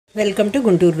Welcome to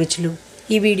Guntur రుచులు.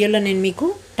 ఈ వీడియోలో నేను మీకు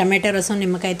టమాటా రసం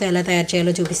నిమ్మకాయతో ఎలా తయారు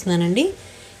చేయాలో చూపిస్తున్నానండి.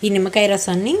 ఈ నిమ్మకాయ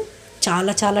రసాన్ని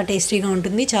చాలా టేస్టీగా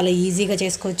ఉంటుంది. చాలా ఈజీగా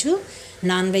చేసుకోవచ్చు.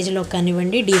 నాన్ వెజ్లో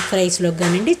కానివ్వండి, డీప్ ఫ్రైస్లో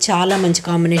కానివ్వండి, చాలా మంచి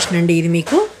కాంబినేషన్ అండి ఇది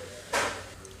మీకు.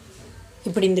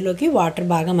 ఇప్పుడు ఇందులోకి వాటర్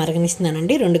బాగా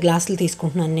మరగనిస్తున్నానండి. 2 గ్లాసులు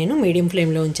తీసుకుంటున్నాను నేను. మీడియం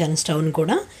ఫ్లేమ్లో ఉంచాను స్టవ్ని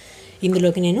కూడా.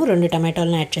 ఇందులోకి నేను 2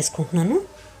 టమాటాలను యాడ్ చేసుకుంటున్నాను.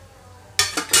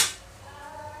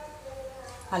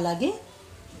 అలాగే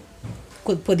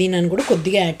పుదీనాను కూడా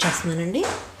కొద్దిగా యాడ్ చేస్తున్నానండి.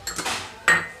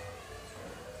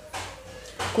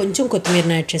 కొంచెం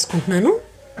కొత్తిమీరని యాడ్ చేసుకుంటున్నాను.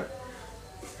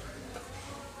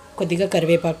 కొద్దిగా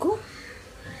కరివేపాకు,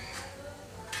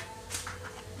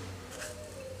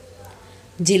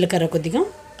 జీలకర్ర కొద్దిగా.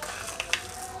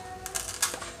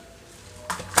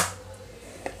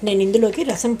 నేను ఇందులోకి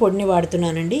రసం పొడిని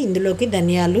వాడుతున్నానండి. ఇందులోకి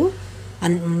ధనియాలు,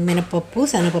 మినపప్పు,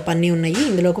 శనగపప్పు అన్నీ ఉన్నాయి.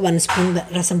 ఇందులోకి 1 స్పూన్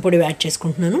రసం పొడి యాడ్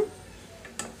చేసుకుంటున్నాను.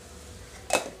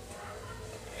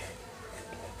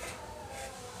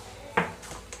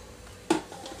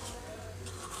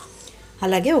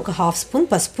 అలాగే ఒక 1/2 స్పూన్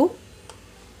పసుపు,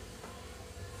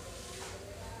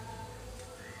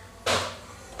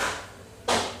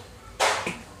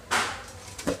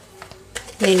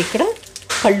 నేను ఇక్కడ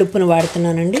కళ్ళుప్పును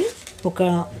వాడుతున్నానండి. ఒక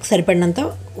సరిపడినంత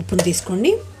ఉప్పును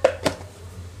తీసుకోండి.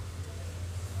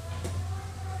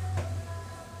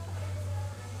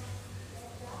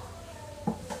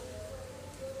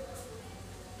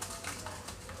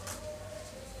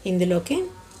 ఇందులోకి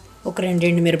ఒక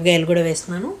 2 ఎండుమిరపకాయలు కూడా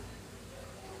వేస్తున్నాను.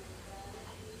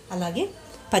 అలాగే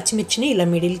పచ్చిమిర్చిని ఇలా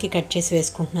మిడిల్కి కట్ చేసి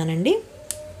వేసుకుంటున్నానండి.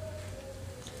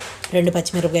 2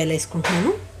 పచ్చిమిరపకాయలు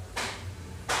వేసుకుంటున్నాను.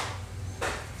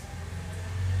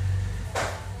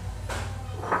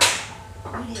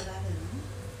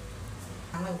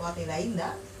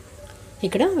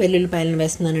 ఇక్కడ వెల్లుల్లిపాయలను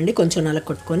వేస్తున్నానండి, కొంచెం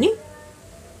నలగొట్టుకొని.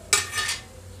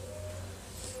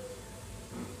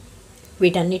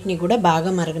 వీటన్నిటిని కూడా బాగా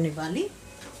మరగనివ్వాలి.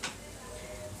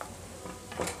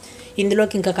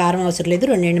 ఇందులోకి ఇంకా కారం అవసరం లేదు.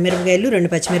 2 ఎండుమిరపకాయలు, 2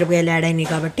 పచ్చిమిరపకాయలు యాడ్ అయినాయి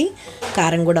కాబట్టి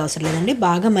కారం కూడా అవసరం లేదండి.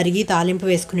 బాగా మరిగి తాలింపు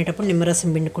వేసుకునేటప్పుడు నిమ్మరసం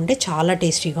పిండుకుంటే చాలా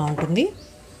టేస్టీగా ఉంటుంది.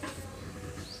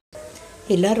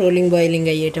 ఇలా రోలింగ్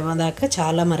బాయిలింగ్ అయ్యేదాకా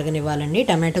చాలా మరగనివ్వాలండి.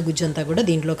 టమాటో గుజ్జు అంతా కూడా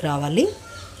దీంట్లోకి రావాలి.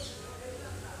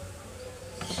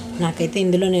 నాకైతే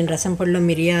ఇందులో నేను రసం పొడిలో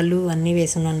మిరియాలు అన్నీ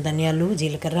వేసున్నాను, ధనియాలు,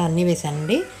 జీలకర్ర అన్నీ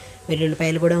వేసానండి.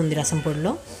 వెల్లుల్లిపాయలు కూడా ఉంది రసం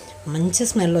పొడిలో. మంచి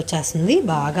స్మెల్ వచ్చేస్తుంది.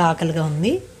 బాగా ఆకలిగా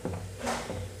ఉంది.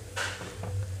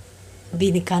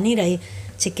 దీనికి కానీ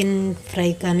చికెన్ ఫ్రై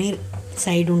కానీ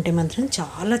సైడ్ ఉంటే మాత్రం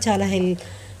చాలా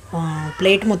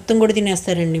ప్లేట్ మొత్తం కూడా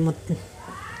తినేస్తారండి మొత్తం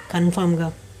కన్ఫామ్గా.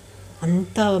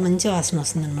 అంత మంచి వాసన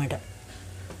వస్తుందన్నమాట.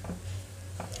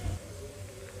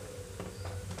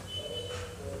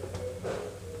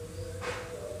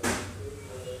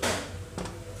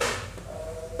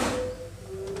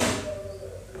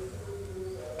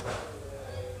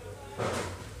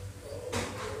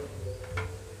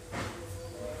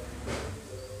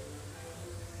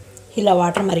 ఇలా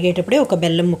వాటర్ మరిగేటప్పుడే ఒక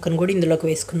బెల్లం ముక్కను కూడా ఇందులోకి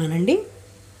వేసుకున్నానండి.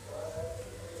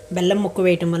 బెల్లం ముక్క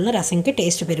వేయటం వలన రసంకి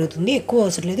టేస్ట్ పెరుగుతుంది. ఎక్కువ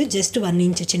అవసరం లేదు, జస్ట్ 1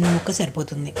 ఇంచ్ చిన్న ముక్క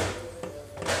సరిపోతుంది.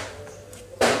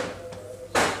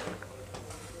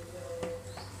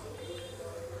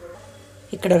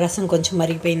 ఇక్కడ రసం కొంచెం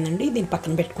మరిగిపోయిందండి. దీన్ని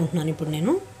పక్కన పెట్టుకుంటున్నాను. ఇప్పుడు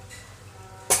నేను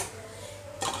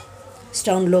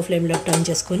స్టవ్ లో ఫ్లేమ్లో టర్న్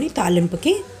చేసుకొని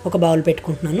తాలింపుకి ఒక బౌల్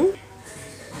పెట్టుకుంటున్నాను.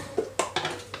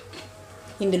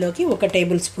 ఇందులోకి 1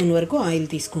 టేబుల్ స్పూన్ వరకు ఆయిల్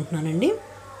తీసుకుంటున్నానండి.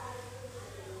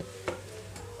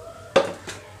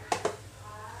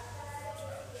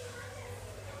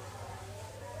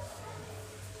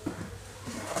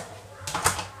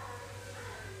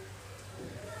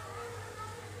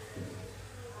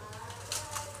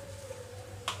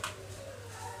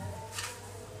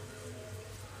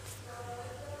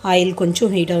 ఆయిల్ కొంచెం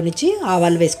హీట్ అవనిచ్చి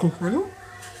ఆవాలు వేసుకుంటున్నాను.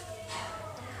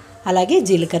 అలాగే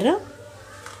జీలకర్ర.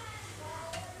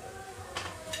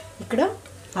 ఇక్కడ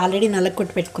ఆల్రెడీ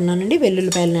నలగొట్టి పెట్టుకున్నానండి.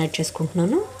 వెల్లుల్లిపాయలను యాడ్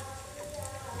చేసుకుంటున్నాను.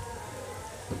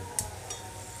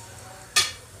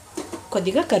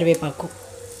 కొద్దిగా కరివేపాకు,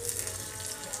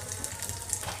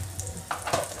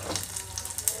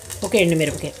 ఒక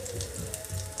ఎండుమిరపకాయ.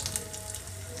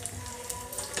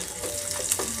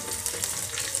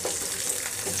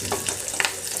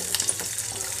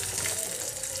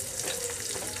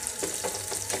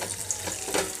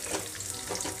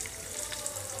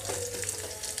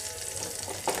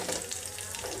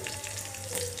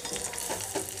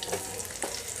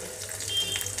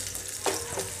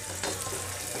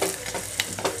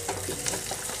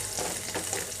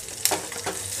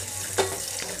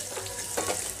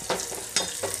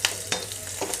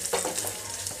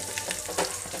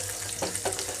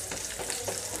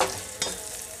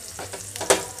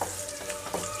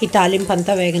 ఈ తాలింపు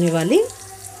అంతా వేగనివ్వాలి.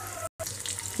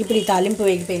 ఇప్పుడు ఈ తాలింపు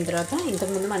వేగిపోయిన తర్వాత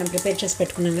ఇంతకుముందు మనం ప్రిపేర్ చేసి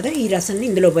పెట్టుకున్నాం కదా, ఈ రసాన్ని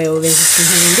ఇందులో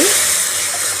వేసేసుకుంటామండి.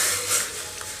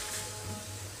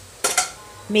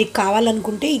 మీకు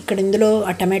కావాలనుకుంటే ఇక్కడ ఇందులో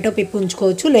ఆ టమాటో పిప్పు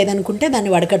ఉంచుకోవచ్చు, లేదనుకుంటే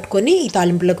దాన్ని వడకట్టుకొని ఈ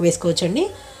తాలింపులోకి వేసుకోవచ్చు అండి.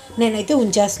 నేనైతే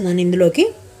ఉంచేస్తున్నాను ఇందులోకి.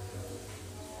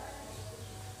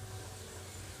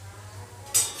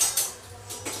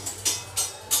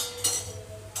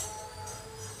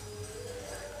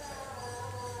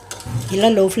 ఇలా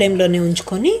లో ఫ్లేమ్లోనే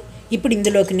ఉంచుకొని ఇప్పుడు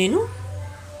ఇందులోకి నేను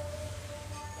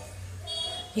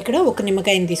ఇక్కడ ఒక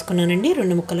నిమ్మకాయని తీసుకున్నానండి,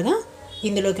 2 ముక్కలుగా.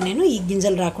 ఇందులోకి నేను ఈ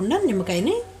గింజలు రాకుండా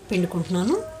నిమ్మకాయని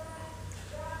పిండుకుంటున్నాను.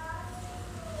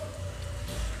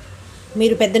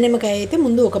 మీరు పెద్ద నిమ్మకాయ అయితే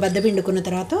ముందు ఒక బద్ద పిండుకున్న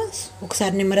తర్వాత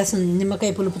ఒకసారి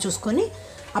నిమ్మకాయ పులుపు చూసుకొని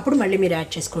అప్పుడు మళ్ళీ మీరు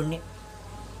యాడ్ చేసుకోండి.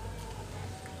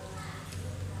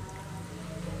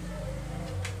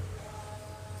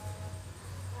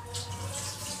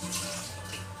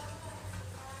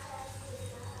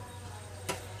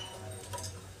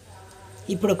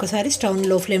 ఇప్పుడు ఒకసారి స్టవ్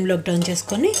లో ఫ్లేమ్లోకి టర్న్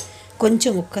చేసుకొని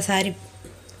కొంచెం ఒక్కసారి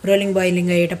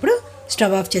బాయిలింగ్ అయ్యేటప్పుడు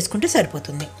స్టవ్ ఆఫ్ చేసుకుంటే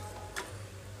సరిపోతుంది.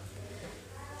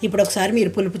 ఇప్పుడు ఒకసారి మీరు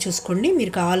పులుపు చూసుకోండి,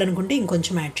 మీరు కావాలనుకుంటే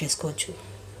ఇంకొంచెం యాడ్ చేసుకోవచ్చు.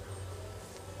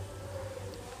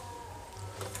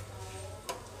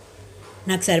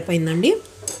 నాకు సరిపోయిందండి.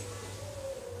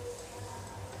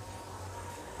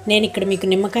 నేను ఇక్కడ మీకు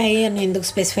నిమ్మకాయ అని ఎందుకు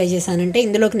స్పెసిఫై చేశానంటే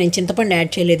ఇందులోకి నేను చింతపండు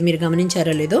యాడ్ చేయలేదు, మీరు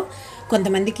గమనించారో లేదో.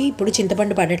 కొంతమందికి ఇప్పుడు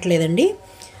చింతపండు పడట్లేదండి,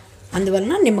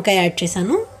 అందువలన నిమ్మకాయ యాడ్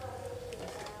చేశాను.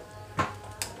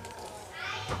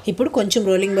 ఇప్పుడు కొంచెం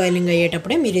బాయిలింగ్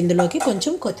అయ్యేటప్పుడే మీరు ఇందులోకి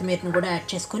కొంచెం కొత్తిమీరను కూడా యాడ్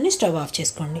చేసుకొని స్టవ్ ఆఫ్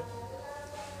చేసుకోండి.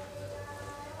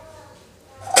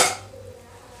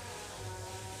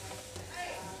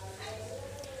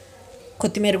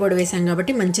 కొత్తిమీర కూడా వేసాం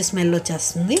కాబట్టి మంచి స్మెల్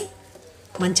వచ్చేస్తుంది,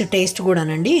 మంచి టేస్ట్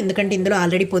కూడానండి, ఎందుకంటే ఇందులో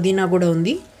ఆల్రెడీ పుదీనా కూడా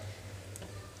ఉంది.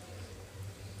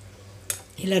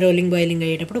 ఇలా బాయిలింగ్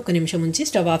అయ్యేటప్పుడు 1 నిమిషం ఉంచి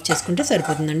స్టవ్ ఆఫ్ చేసుకుంటే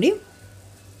సరిపోతుందండి.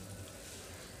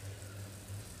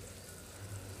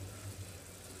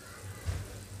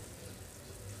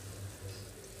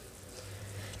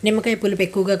 నిమ్మకాయ పులుపు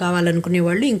ఎక్కువగా కావాలనుకునే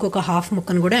వాళ్ళు ఇంకొక హాఫ్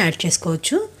ముక్కను కూడా యాడ్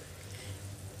చేసుకోవచ్చు.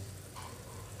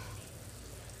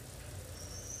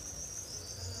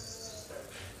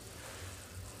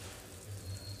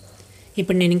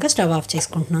 ఇప్పుడు నేను ఇంకా స్టవ్ ఆఫ్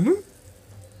చేసుకుంటున్నాను.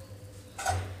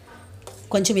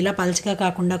 కొంచెం ఇలా పల్చగా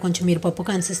కాకుండా కొంచెం మీరు పప్పు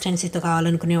కన్సిస్టెన్సీతో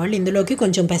కావాలనుకునే వాళ్ళు ఇందులోకి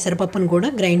కొంచెం పెసరపప్పును కూడా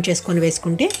గ్రైండ్ చేసుకొని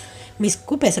వేసుకుంటే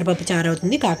మీకు పెసరపప్పు చారు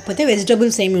అవుతుంది. కాకపోతే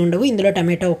వెజిటబుల్స్ ఏమీ ఉండవు, ఇందులో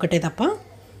టమాటో ఒక్కటే తప్ప.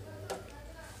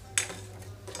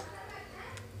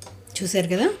 చూసారు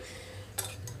కదా,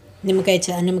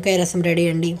 నిమ్మకాయ రసం రెడీ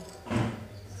అండి.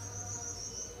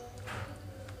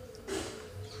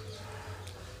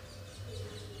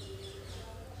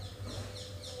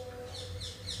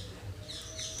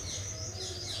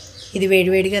 ఇది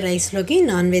వేడివేడిగా రైస్లోకి,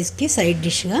 నాన్ వెజ్కి సైడ్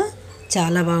డిష్గా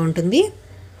చాలా బాగుంటుంది.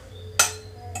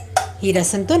 ఈ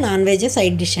రసంతో నాన్ వెజ్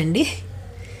సైడ్ డిష్ అండి.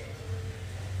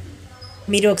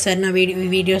 మీరు ఒకసారి నా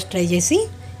వీడియోస్ ట్రై చేసి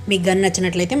మీకు గన్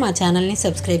నచ్చినట్లయితే మా ఛానల్ని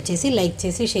సబ్స్క్రైబ్ చేసి లైక్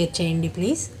చేసి షేర్ చేయండి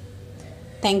please.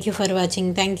 Thank you for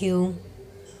watching. Thank you.